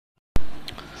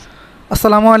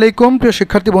আসসালামু আলাইকুম প্রিয়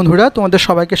শিক্ষার্থী বন্ধুরা, তোমাদের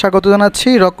সবাইকে স্বাগত জানাচ্ছি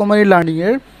রকমারি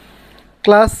লার্নিংয়ের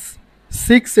ক্লাস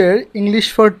 6-এর ইংলিশ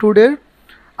ফর টুডের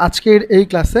আজকের এই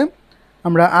ক্লাসে।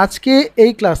 আমরা আজকে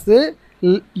এই ক্লাসে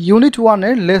ইউনিট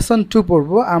 1-এর লেসন 2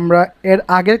 পড়ব। আমরা এর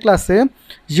আগের ক্লাসে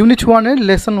ইউনিট 1-এর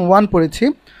লেসন 1 পড়েছি।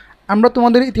 আমরা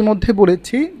তোমাদের ইতিমধ্যে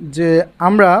বলেছি যে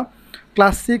আমরা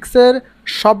ক্লাস 6-এর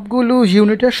সবগুলো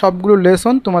ইউনিটের সবগুলো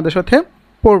লেসন তোমাদের সাথে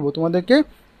পড়ব, তোমাদেরকে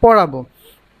পড়াবো।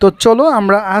 তো চলো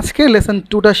আমরা আজকে লেসন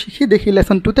 2টা শিখি, দেখি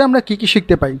লেসন 2-তে আমরা কি কি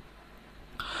শিখতে পাই।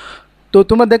 তো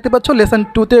তোমরা দেখতে পাচ্ছ লেসন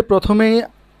 2-তে প্রথমেই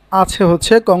আছে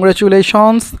হচ্ছে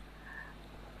কংগ্রেচুলেশনস,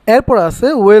 এরপর আছে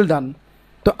ওয়েল ডান।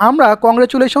 তো আমরা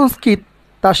কংগ্রেচুলেশনস কি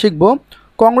তা শিখব।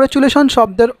 কংগ্রেচুলেশন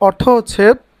শব্দের অর্থ হচ্ছে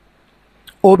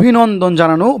অভিনন্দন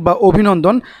জানানো বা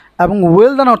অভিনন্দন, এবং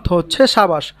ওয়েল ডান অর্থ হচ্ছে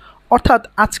সাবাস। অর্থাৎ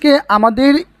আজকে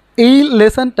আমাদের এই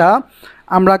লেসনটা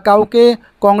আমরা কাউকে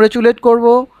কংগ্রেচুলেট করব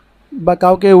বা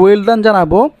কাউকে ওয়েল ডান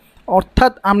জানাবো।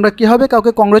 অর্থাৎ আমরা কী হবে,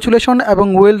 কাউকে কংগ্রেচুলেশন এবং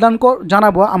ওয়েল ডান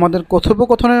জানাবো আমাদের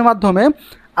কথোপকথনের মাধ্যমে।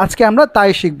 আজকে আমরা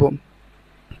তাই শিখব।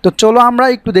 তো চলো আমরা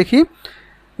একটু দেখি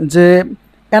যে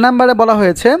এ নাম্বারে বলা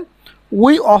হয়েছে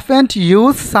we অফেন্ট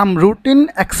use some routine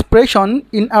expression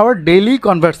in our daily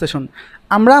conversation.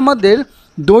 আমরা আমাদের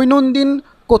দৈনন্দিন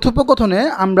কথোপকথনে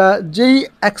আমরা যেই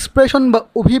এক্সপ্রেশন বা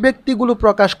অভিব্যক্তিগুলো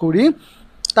প্রকাশ করি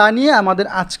তা নিয়ে আমাদের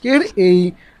আজকের এই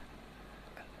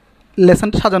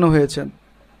লেসনটা সাজানো হয়েছে।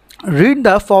 রিড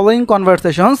দ্য ফলোয়িং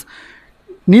কনভারসেশনস,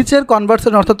 নিচের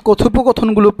কনভারসেশন অর্থাৎ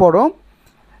কথোপকথনগুলো পড়ো।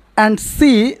 And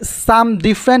see some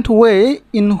different way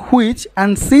in which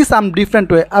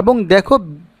এবং দেখো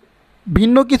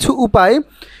ভিন্ন কিছু উপায়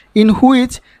ইন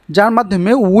হুইচ যার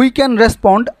মাধ্যমে উই ক্যান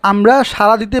রেসপন্ড আমরা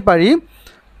সাড়া দিতে পারি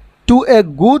two a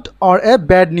good or a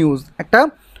bad news. একটা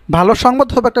ভালো সংবাদ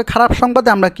হবে, একটা খারাপ সংবাদে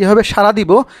আমরা কীভাবে সাড়া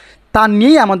দিব তা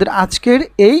নিয়েই আমাদের আজকের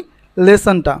এই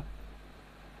লেসনটা।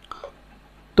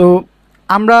 তো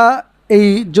আমরা এই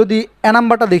যদি এ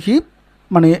নাম্বারটা দেখি,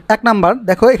 মানে 1 নাম্বার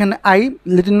দেখো, এখানে আই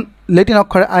লেটিন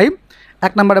অক্ষরে আই।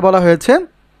 1 নাম্বারে বলা হয়েছে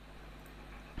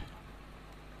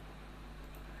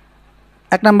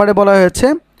 1 নাম্বারে বলা হয়েছে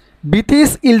Bithi's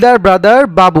elder brother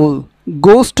Babul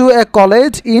goes to A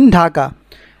college in Dhaka.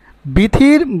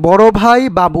 বিথির বড় ভাই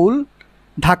বাবুল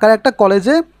ঢাকার একটা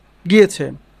কলেজে গিয়েছে।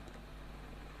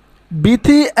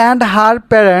 Bithi and her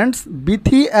parents,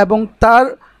 Bithi এবং তার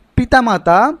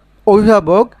পিতামাতা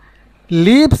অভিভাবক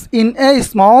lives in a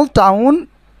small town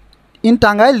in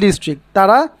Tangail district,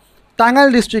 তারা টাঙ্গাইল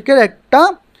ডিস্ট্রিক্টের একটা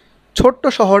ছোট্ট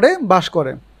শহরে বাস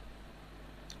করে।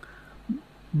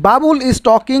 Babul is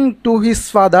talking to his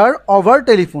father over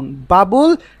telephone, Babul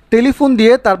telephone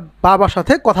দিয়ে তার বাবার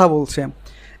সাথে কথা বলছে।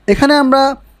 এখানে আমরা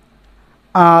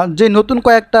যে নতুন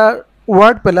কয়েকটা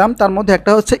ওয়ার্ড পেলাম তার মধ্যে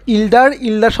একটা হচ্ছে ইল্ডার।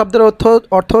 ইল্ডার শব্দের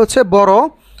অর্থ হচ্ছে বড়।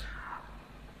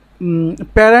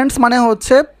 প্যারেন্টস মানে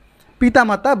হচ্ছে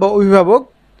পিতামাতা বা অভিভাবক।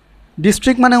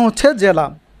 ডিস্ট্রিক্ট মানে হচ্ছে জেলা।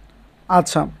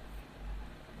 আচ্ছা,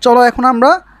 চলো এখন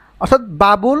আমরা, অর্থাৎ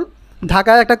বাবুল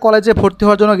ঢাকায় একটা কলেজে ভর্তি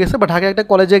হওয়ার জন্য গেছে বা ঢাকায় একটা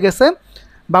কলেজে গেছে।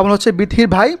 বাবুল হচ্ছে বিথির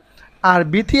ভাই, আর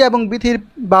বিথি এবং বিথির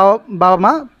বাবা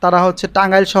মা তারা হচ্ছে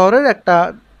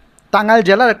টাঙ্গাইল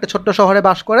জেলার একটা ছোট্ট শহরে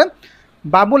বাস করে।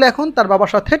 বাবুল এখন তার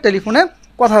বাবার সাথে টেলিফোনে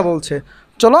কথা বলছে।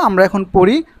 চলো আমরা এখন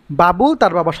পড়ি বাবুল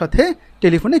তার বাবার সাথে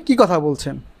টেলিফোনে কি কথা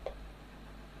বলছেন।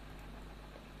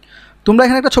 তোমরা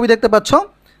এখানে একটা ছবি দেখতে পাচ্ছ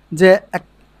যে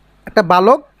একটা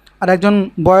বালক আর একজন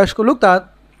বয়স্ক লোক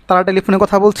তারা টেলিফোনে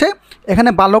কথা বলছে। এখানে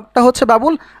বালকটা হচ্ছে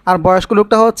বাবুল আর বয়স্ক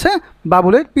লোকটা হচ্ছে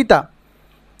বাবুলের পিতা।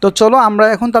 তো চলো আমরা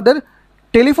এখন তাদের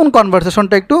টেলিফোন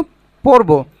কনভারসেশনটা একটু পড়ব,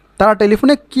 তারা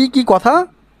টেলিফোনে কি কি কথা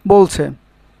বলছে।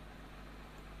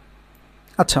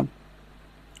 আচ্ছা,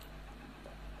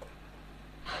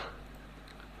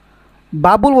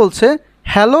 বাবুল বলছে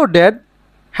হ্যালো ড্যাড।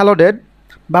 Hello dad.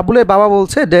 বাবুলের বাবা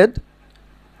বলছে dad.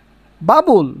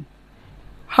 Babul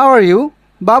how are you,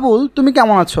 Babul তুমি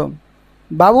কেমন আছো।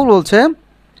 বাবুল বলছে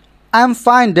আই এম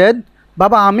ফাইন ড্যাড,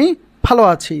 বাবা আমি ভালো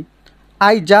আছি।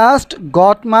 I just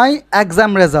got my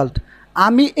exam result,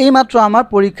 আমি এইমাত্র আমার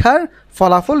পরীক্ষার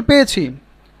ফলাফল পেয়েছি।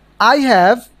 I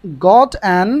have got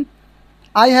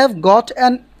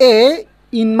an A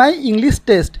in my English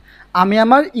test, আমি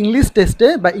আমার ইংলিশ টেস্টে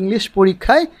বা ইংলিশ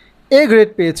পরীক্ষায় এ গ্রেড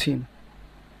পেয়েছি।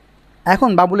 এখন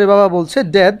বাবুলের বাবা বলছে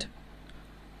ড্যাড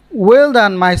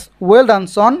ওয়েল ডান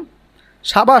সন,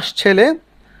 সাবাস ছেলে।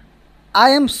 I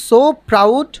am so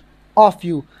proud of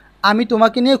you, আমি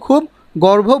তোমাকে নিয়ে খুব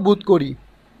গর্ববোধ করি।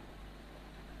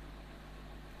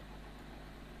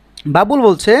 বাবুল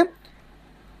বলছে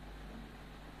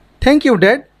থ্যাংক ইউ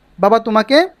ড্যাড,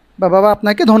 বাবা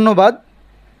আপনাকে ধন্যবাদ।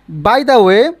 বাই দ্য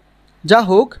ওয়ে, যা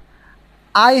হোক,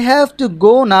 আই হ্যাভ টু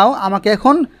গো নাও, আমাকে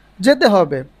এখন যেতে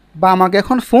হবে বা আমাকে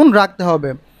এখন ফোন রাখতে হবে।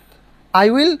 I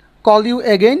will call you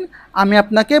again, আমি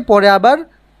আপনাকে পরে আবার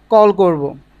কল করব।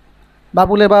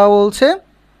 বাবুলের বাবা বলছে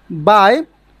বাই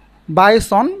বাই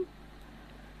সন,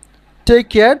 টেক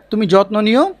কেয়ার, তুমি যত্ন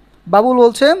নিও। বাবুল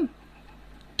বলছে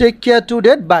take care to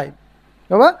date, by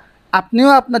বাবা, আপনিও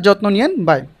আপনার যত্ন নিয়েন,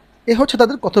 বাই। এ হচ্ছে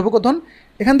তাদের কথোপকথন।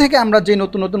 এখান থেকে আমরা যে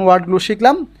নতুন নতুন ওয়ার্ডগুলো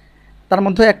শিখলাম তার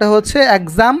মধ্যে একটা হচ্ছে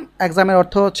এক্সাম, এক্সামের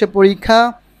অর্থ হচ্ছে পরীক্ষা।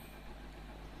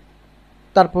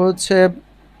 তারপর হচ্ছে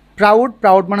প্রাউড,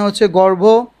 প্রাউড মানে হচ্ছে গর্ব,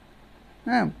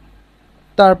 হ্যাঁ।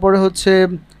 তারপরে হচ্ছে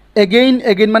এগেইন,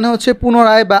 এগেইন মানে হচ্ছে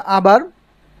পুনরায় বা আবার।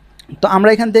 তো আমরা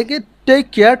এখান থেকে টেক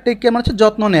কেয়ার, টেক কেয়ার মানে হচ্ছে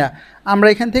যত্ন নেওয়া। আমরা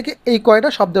এখান থেকে এই কয়টা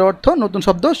শব্দের অর্থ, নতুন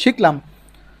শব্দ শিখলাম।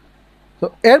 তো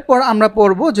এরপর আমরা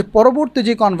পড়ব যে পরবর্তী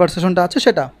যে কনভারসেশনটা আছে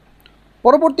সেটা।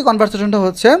 পরবর্তী কনভারসেশনটা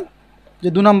হচ্ছে যে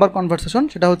 2 নম্বর কনভারসেশন,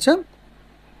 সেটা হচ্ছে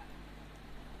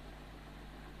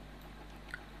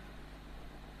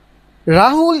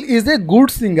Rahul is a good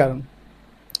singer.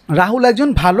 Rahul একজন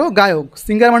ভালো গায়ক।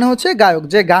 সিঙ্গার মানে হচ্ছে গায়ক,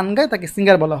 যে গান গায় তাকে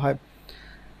সিঙ্গার বলা হয়।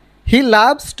 He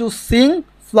loves to Singh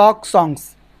flock সংস,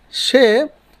 সে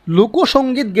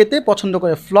লোকসঙ্গীত গেতে পছন্দ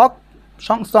করে। ফ্লক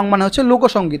সং মানে হচ্ছে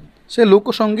লোকসঙ্গীত, সে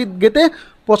লোকসঙ্গীত গেতে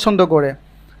পছন্দ করে।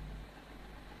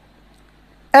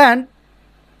 And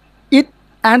it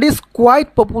and is quite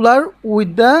popular with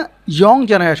the young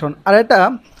generation, আর এটা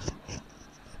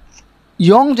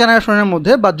ইয়ং জেনারেশনের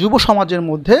মধ্যে বা যুব সমাজের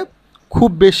মধ্যে খুব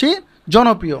বেশি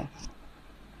জনপ্রিয়।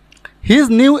 His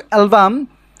new album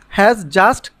has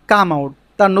just come out,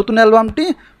 তার নতুন অ্যালবামটি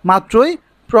মাত্রই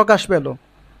প্রকাশ পেল।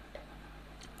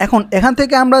 এখন এখান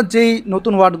থেকে আমরা যেই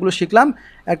নতুন ওয়ার্ডগুলো শিখলাম,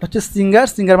 একটা হচ্ছে সিঙ্গার,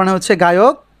 সিঙ্গার মানে হচ্ছে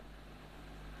গায়ক।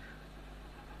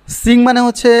 সিং মানে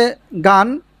হচ্ছে গান।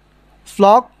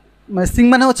 ফ্লক মানে সিং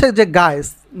মানে হচ্ছে যে গায়,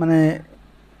 মানে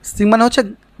সিং মানে হচ্ছে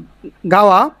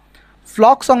গাওয়া।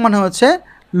 ফ্লক সং মানে হচ্ছে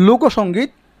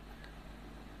লোকসঙ্গীত।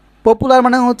 পপুলার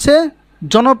মানে হচ্ছে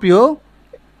জনপ্রিয়।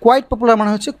 কোয়াইট পপুলার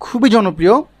মানে হচ্ছে খুবই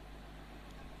জনপ্রিয়।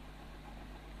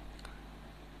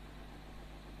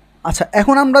 আচ্ছা,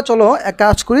 এখন আমরা চলো এক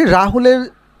কাজ করি,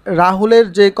 রাহুলের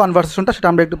যে কনভারসেশনটা সেটা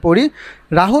আমরা একটু পড়ি।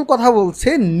 রাহুল কথা বলছে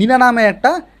নীনা নামে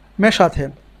একটা মেয়ের সাথে।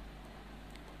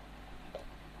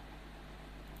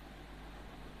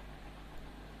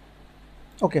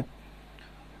 ওকে,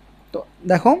 তো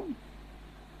দেখো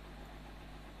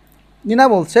নীনা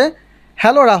বলছে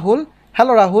hello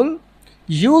Rahul,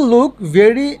 you look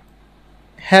very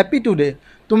happy today,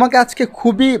 তোমাকে আজকে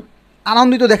খুবই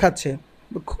আনন্দিত দেখাচ্ছে,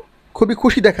 খুবই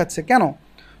খুশি দেখাচ্ছে। কেন?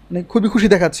 মানে খুবই খুশি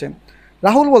দেখাচ্ছে।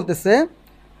 রাহুল বলতেছে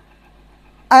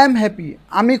আই এম হ্যাপি,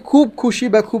 আমি খুব খুশি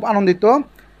বা খুব আনন্দিত।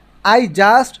 I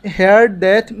just heard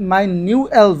that my new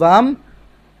album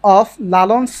of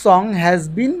Lalon song has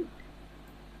been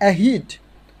A hit.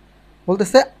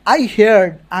 বলতেছে আই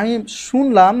হেয়ার্ড, আমি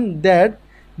শুনলাম, দ্যাট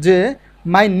যে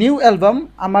মাই নিউ অ্যালবাম,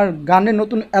 আমার গানের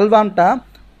নতুন অ্যালবামটা,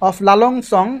 অফ লালন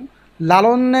সং,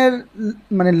 লালনের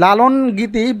মানে লালন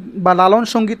গীতি বা লালন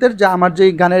সঙ্গীতের যে আমার যে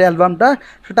গানের অ্যালবামটা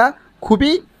সেটা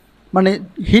খুবই মানে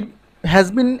hit, has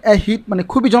been A hit মানে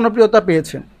খুবই জনপ্রিয়তা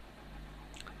পেয়েছে।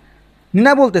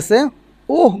 নীনা বলতেছে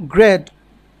ওহ গ্রেট,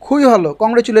 খুবই ভালো,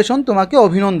 কংগ্রেচুলেশন, তোমাকে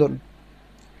অভিনন্দন।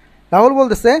 রাহুল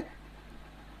বলতেছে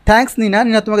থ্যাঙ্কস নীনা,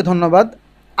 নীনা তোমাকে ধন্যবাদ।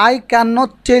 I can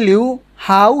not tell you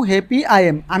how happy I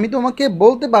am, আমি তোমাকে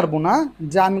বলতে পারবো না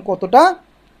যে আমি কতটা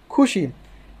খুশি।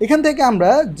 এখান থেকে আমরা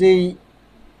যেই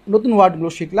নতুন ওয়ার্ডগুলো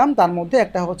শিখলাম তার মধ্যে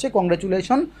একটা হচ্ছে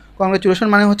কংগ্রেচুলেশন। কংগ্রেচুলেশন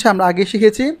মানে হচ্ছে আমরা আগে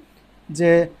শিখেছি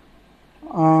যে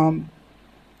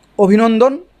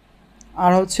অভিনন্দন।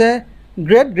 আর হচ্ছে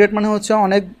গ্রেট, গ্রেট মানে হচ্ছে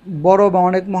অনেক বড় বা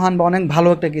অনেক মহান বা অনেক ভালো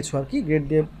একটা কিছু আর কি, গ্রেট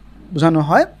দিয়ে বোঝানো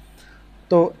হয়।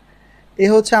 তো এ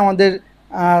হচ্ছে আমাদের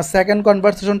সেকেন্ড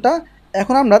কনভারসেশনটা।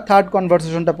 এখন আমরা থার্ড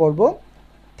কনভারসেশনটা পড়ব।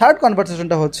 থার্ড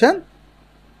কনভারসেশনটা হচ্ছে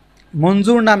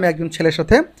মঞ্জুর নামে একজন ছেলের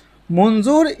সাথে।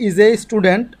 মঞ্জুর is a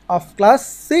student of class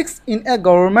 6 in a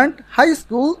government high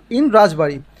school in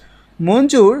রাজবাড়ি।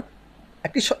 মঞ্জুর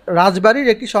রাজবাড়ির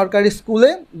একটি সরকারি স্কুলে,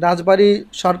 রাজবাড়ি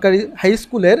সরকারি হাই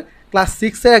স্কুলের ক্লাস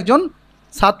 6-এর একজন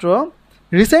ছাত্র।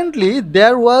 Recently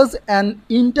there was an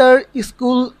inter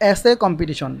school এসে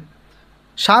কম্পিটিশন,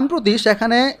 সাম্প্রতি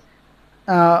সেখানে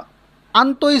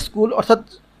আন্তঃ স্কুল অর্থাৎ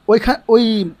ওই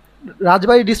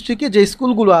রাজবাড়ী ডিস্ট্রিক্টে যে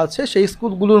স্কুলগুলো আছে সেই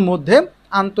স্কুলগুলোর মধ্যে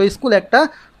আন্তঃ স্কুল একটা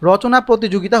রচনা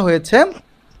প্রতিযোগিতা হয়েছে।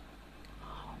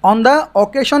 On the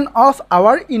occasion of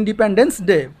our independence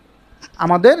day,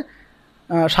 আমাদের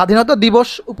স্বাধীনতা দিবস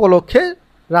উপলক্ষে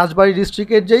রাজবাড়ী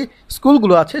ডিস্ট্রিক্টের যেই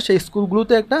স্কুলগুলো আছে সেই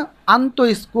স্কুলগুলোতে একটা আন্তঃ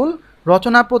স্কুল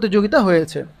রচনা প্রতিযোগিতা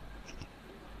হয়েছে।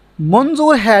 মঞ্জু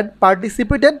হ্যাড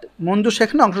পার্টিসিপেটেড, মঞ্জু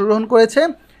সেখানে অংশগ্রহণ করেছে।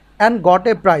 অ্যান্ড গট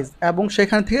এ প্রাইজ, এবং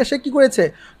সেখান থেকে সে কী করেছে,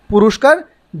 পুরস্কার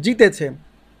জিতেছে।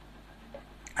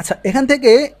 আচ্ছা, এখান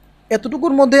থেকে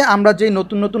এতটুকুর মধ্যে আমরা যেই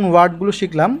নতুন নতুন ওয়ার্ডগুলো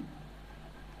শিখলাম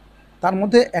তার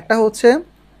মধ্যে একটা হচ্ছে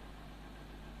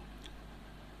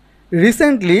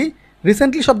রিসেন্টলি।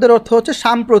 রিসেন্টলি শব্দের অর্থ হচ্ছে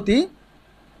সাম্প্রতি।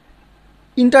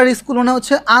 ইন্টার স্কুল মানে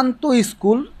হচ্ছে আন্ত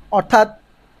স্কুল, অর্থাৎ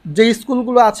যে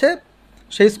স্কুলগুলো আছে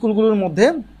সেই স্কুলগুলোর মধ্যে।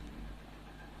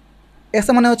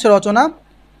 এসে মানে হচ্ছে রচনা,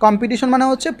 কম্পিটিশন মানে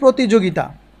হচ্ছে প্রতিযোগিতা,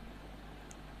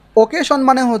 ওকেশন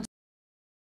মানে হচ্ছে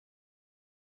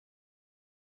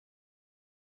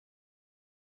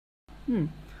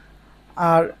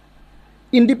আর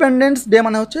ইন্ডিপেন্ডেন্স ডে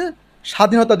মানে হচ্ছে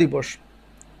স্বাধীনতা দিবস।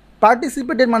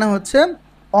 পার্টিসিপেটেড মানে হচ্ছে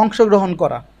অংশগ্রহণ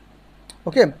করা।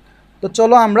 ওকে, তো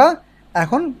চলো আমরা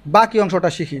এখন বাকি অংশটা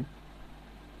শিখি।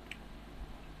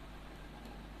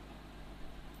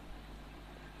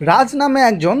 রাজ নামে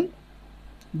একজন,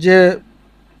 যে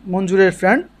মঞ্জুরের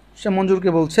ফ্রেন্ড, সে মঞ্জুরকে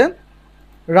বলছে,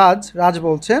 রাজ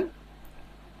বলছে,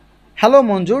 hello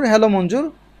Manjur, hello Manjur,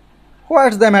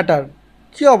 what's the matter,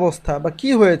 কী অবস্থা বা কী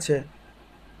হয়েছে?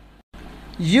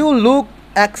 ইউ লুক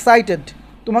এক্সাইটেড,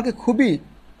 তোমাকে খুবই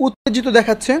উত্তেজিত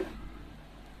দেখাচ্ছে।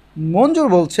 মঞ্জুর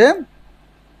বলছে,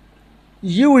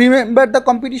 ইউ রিমেম্বার দ্য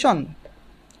কম্পিটিশন,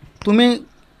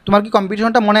 তোমার কি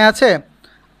কম্পিটিশনটা মনে আছে?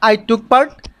 আই টুক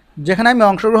পার্ট, যেখানে আমি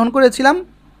অংশগ্রহণ করেছিলাম।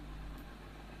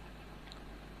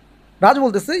 রাজ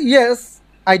বলতেছে, ইয়েস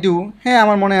আই ডু, হ্যাঁ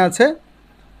আমার মনে আছে।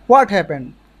 হোয়াট হ্যাপেন্ড,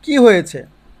 কী হয়েছে?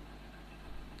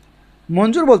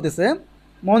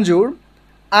 মঞ্জুর,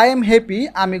 আই এম হ্যাপি,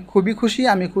 আমি খুবই খুশি,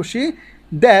 আমি খুশি,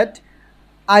 that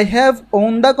I have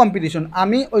won the competition,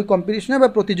 আমি ওই কম্পিটিশনে বা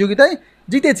প্রতিযোগিতায়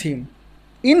জিতেছি।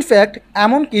 ইনফ্যাক্ট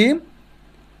এমনকি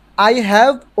I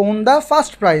have won the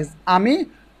first prize, আমি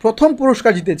প্রথম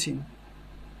পুরস্কার জিতেছি।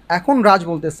 এখন রাজ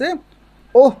বলতেছে,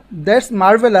 ওহ দ্যাটস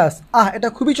মার্ভেলাস, এটা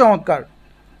খুবই চমৎকার,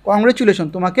 কংগ্রেচুলেশন,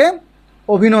 তোমাকে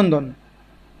অভিনন্দন।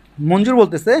 মঞ্জুর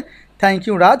বলতেছে, থ্যাংক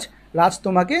ইউ রাজ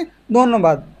তোমাকে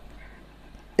ধন্যবাদ।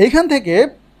 এইখান থেকে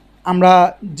আমরা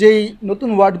যেই নতুন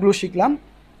ওয়ার্ডগুলো শিখলাম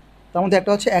তার মধ্যে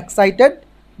একটা হচ্ছে এক্সাইটেড,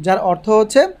 যার অর্থ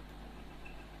হচ্ছে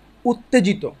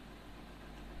উত্তেজিত।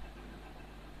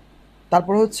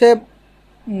 তারপর হচ্ছে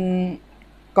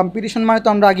কম্পিটিশন মানে তো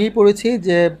আমরা আগেই পড়েছি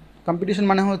যে কম্পিটিশন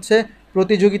মানে হচ্ছে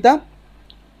প্রতিযোগিতা।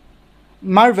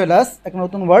 মার্ভেলাস একটা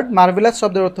নতুন ওয়ার্ড, মার্ভেলাস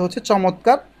শব্দের অর্থ হচ্ছে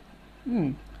চমৎকার।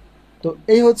 তো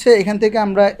এই হচ্ছে এখান থেকে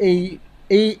আমরা এই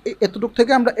এই এতটুকু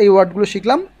থেকে আমরা এই ওয়ার্ডগুলো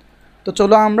শিখলাম। তো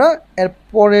চলো আমরা এর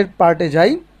পরের পার্টে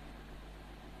যাই।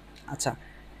 আচ্ছা,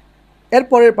 এর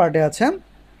পরের পার্টে আছে,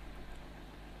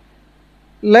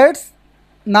 let's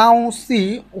now C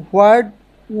what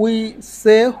we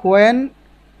say when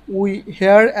we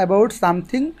hair about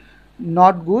something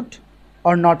not good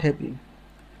or not happy.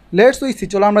 Let's we see,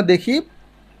 চলো আমরা দেখি,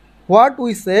 হোয়াট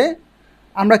উই সে,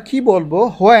 আমরা কি বলবো,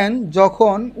 হোয়েন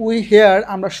যখন, উই হেয়ার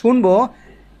আমরা শুনবো,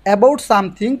 অ্যাবাউট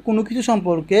সামথিং কোনো কিছু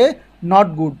সম্পর্কে, not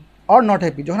good or not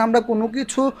happy যখন আমরা কোনো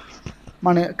কিছু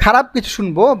মানে খারাপ কিছু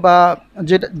শুনবো বা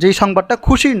যেই সংবাদটা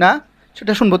খুশির না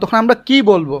সেটা শুনবো, তখন আমরা কি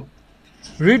বলবো?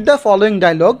 রিড দ্য ফলোয়িং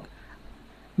ডায়লগ,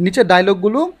 নিচের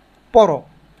ডায়লগগুলো পড়ো।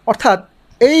 অর্থাৎ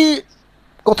এই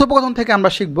কথোপকথন থেকে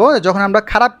আমরা শিখবো যখন আমরা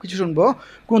খারাপ কিছু শুনবো,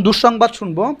 কোনো দুঃসংবাদ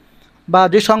শুনবো বা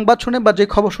যে সংবাদ শুনে বা যে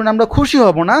খবর শুনে আমরা খুশি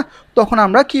হব না, তখন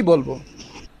আমরা কি বলবো।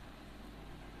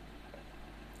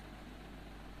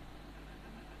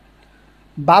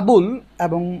 বাবুল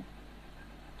এবং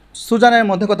সুজানের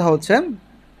মধ্যে কথা হচ্ছে।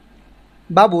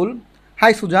 Babul,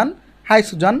 high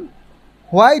Suzanne,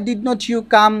 why did not you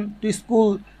come to school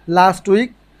last week,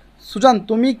 Suzanne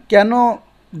তুমি কেন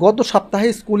গত সপ্তাহে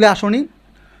স্কুলে আসনি?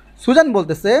 সুজান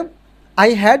বলতেছে, আই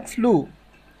হ্যাড ফ্লু,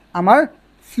 আমার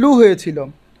ফ্লু হয়েছিল।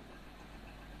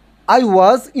 I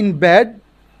was in bed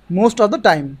most of the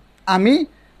time, আমি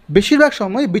বেশিরভাগ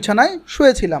সময় বিছানায়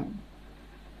শুয়েছিলাম।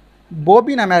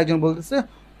 ববি নামে একজন বলতেছে,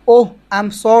 oh I am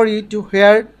sorry to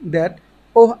hair that,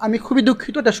 ওহ আমি খুবই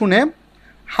দুঃখিত এটা শুনে।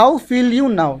 হাউ ফিল ইউ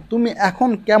নাও, তুমি এখন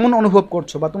কেমন অনুভব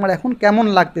করছো বা তোমার এখন কেমন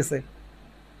লাগতেছে?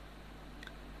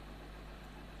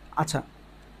 আচ্ছা,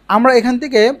 আমরা এখান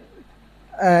থেকে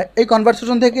এই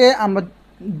কনভারসেশন থেকে আমরা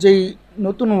যেই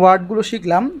নতুন ওয়ার্ডগুলো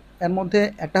শিখলাম এর মধ্যে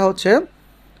একটা হচ্ছে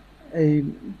এই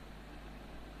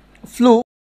ফ্লু।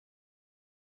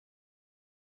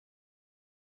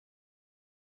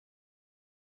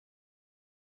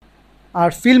 আর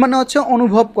ফিল মানে হচ্ছে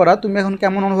অনুভব করা, তুমি এখন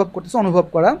কেমন অনুভব করতেছো, অনুভব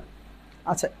করা।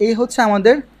 আচ্ছা, এই হচ্ছে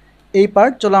আমাদের এই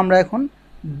পার্ট। চলো আমরা এখন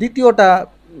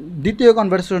দ্বিতীয়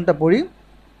কনভারসেশনটা পড়ি।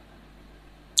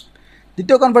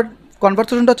 দ্বিতীয়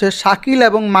কনভারসেশনটা হচ্ছে শাকিল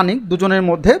এবং মানিক দুজনের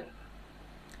মধ্যে।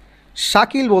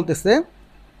 শাকিল বলতেছে,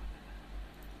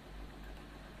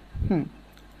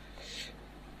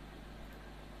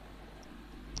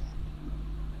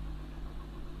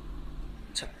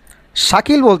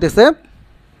 শাকিল বলতেছে,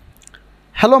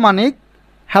 hello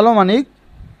Manik,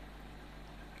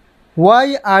 why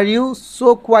are you so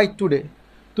quite today,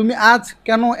 তুমি আজ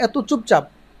কেন এত চুপচাপ।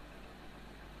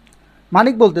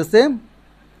 মানিক বলতেছে,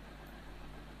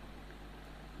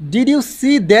 did you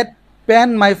see that pen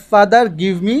my father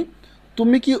give me,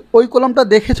 তুমি কি ওই কলমটা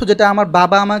দেখেছো যেটা আমার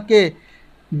বাবা আমাকে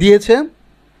দিয়েছে,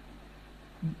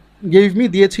 গিভ মি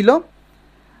দিয়েছিল।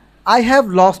 আই হ্যাভ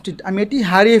লস্ট ইট, আমি এটি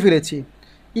হারিয়ে ফেলেছি।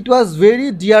 ইট was very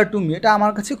dear to me, এটা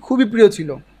আমার কাছে খুবই প্রিয় ছিল।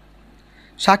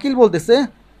 শাকিল বলতেছে,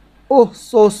 ওহ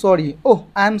so sorry, oh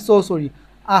I am so sorry,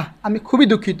 আমি খুবই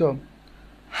দুঃখিত।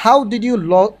 How did you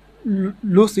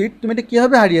lose it, তুমি এটা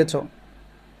কীভাবে হারিয়েছ।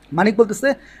 মানিক বলতেছে,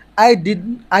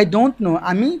 আই ডোন্ট নো,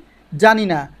 আমি জানি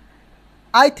না।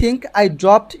 I think I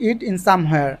dropped it in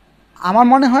somewhere, আমার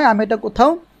মনে হয় আমি এটা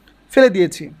কোথাও ফেলে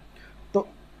দিয়েছি। তো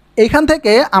এইখান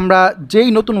থেকে আমরা যেই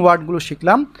নতুন ওয়ার্ডগুলো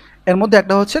শিখলাম এর মধ্যে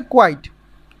একটা হচ্ছে কোয়াইট।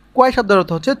 কোয়াইট শব্দের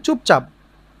অর্থ হচ্ছে চুপচাপ।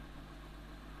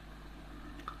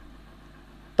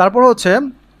 তারপরে হচ্ছে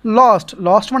লস্ট,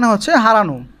 লস্ট মানে হচ্ছে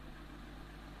হারানো।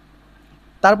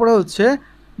 তারপরে হচ্ছে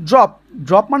ড্রপ,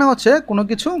 ড্রপ মানে হচ্ছে কোনো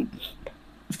কিছু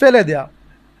ফেলে দেয়া।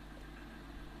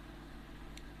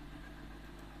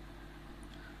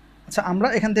 আচ্ছা, আমরা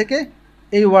এখান থেকে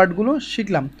এই ওয়ার্ডগুলো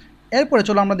শিখলাম। এরপরে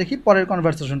চলো আমরা দেখি পরের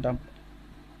কনভারসেশনটা।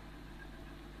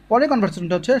 পরের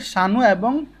কনভারসেশনটা হচ্ছে শানু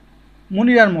এবং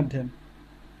মুনিরার মধ্যে।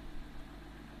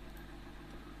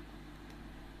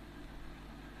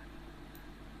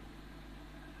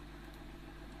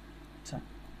 আচ্ছা,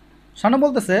 শানু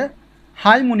বলতেছে,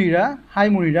 high Munira, high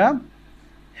Munira,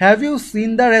 have you seen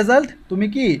the result, তুমি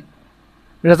কি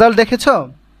রেজাল্ট দেখেছ।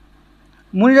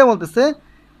 মুনিরা বলতেছে,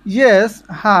 ইয়েস,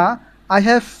 হ্যাঁ, I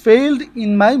have failed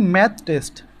in my math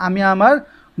test, আমি আমার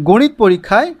গণিত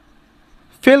পরীক্ষায়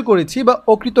ফেল করেছি বা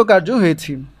অকৃতকার্য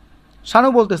হয়েছি। শানু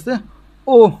বলতেছে,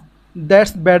 ও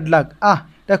দ্যাটস ব্যাড লাক,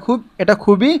 এটা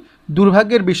খুবই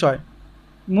দুর্ভাগ্যের বিষয়।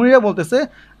 মুনিরা বলতেছে,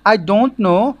 I don't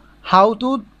know how to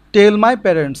tell my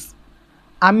parents,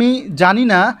 আমি জানি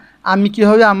না আমি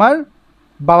কীভাবে আমার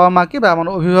বাবা মাকে বা আমার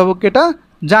অভিভাবককে এটা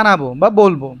জানাবো বা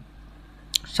বলবো।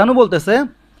 শানু বলতেছে,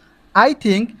 I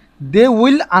think they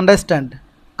will understand,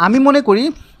 আমি মনে করি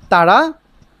তারা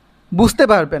বুঝতে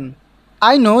পারবেন।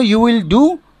 I know you will do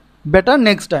better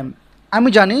next time, আমি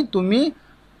জানি তুমি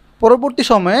পরবর্তী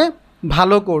সময়ে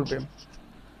ভালো করবে।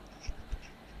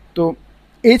 তো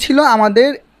এই ছিল আমাদের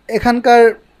এখানকার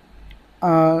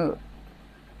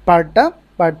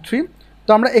পার্ট 3। তো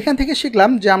আমরা এখান থেকে শিখলাম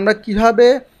যে আমরা কিভাবে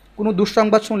কোনো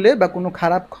দুঃসংবাদ শুনলে বা কোনো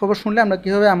খারাপ খবর শুনলে আমরা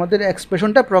কীভাবে আমাদের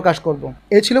এক্সপ্রেশনটা প্রকাশ করব।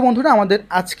 এই ছিল বন্ধুরা আমাদের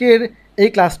আজকের এই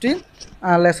ক্লাসটি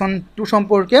লেসন 2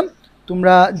 সম্পর্কে।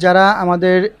 তোমরা যারা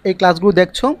আমাদের এই ক্লাসগুলো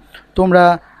দেখছো, তোমরা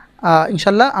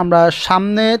ইনশাল্লাহ আমরা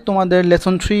সামনে তোমাদের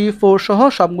লেসন 3, 4 সহ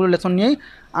সবগুলো লেসন নিয়েই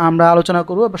আমরা আলোচনা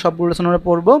করবো বা সবগুলো লেসন আমরা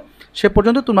পড়বো। সে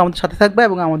পর্যন্ত তোমরা আমাদের সাথে থাকবে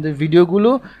এবং আমাদের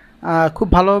ভিডিওগুলো খুব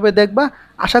ভালোভাবে দেখবা।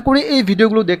 আশা করি এই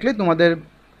ভিডিওগুলো দেখলে তোমাদের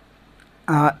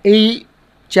এই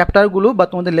চ্যাপ্টারগুলো বা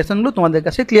তোমাদের লেসনগুলো তোমাদের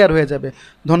কাছে ক্লিয়ার হয়ে যাবে।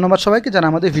 ধন্যবাদ সবাইকে যারা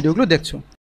আমাদের ভিডিওগুলো দেখছো।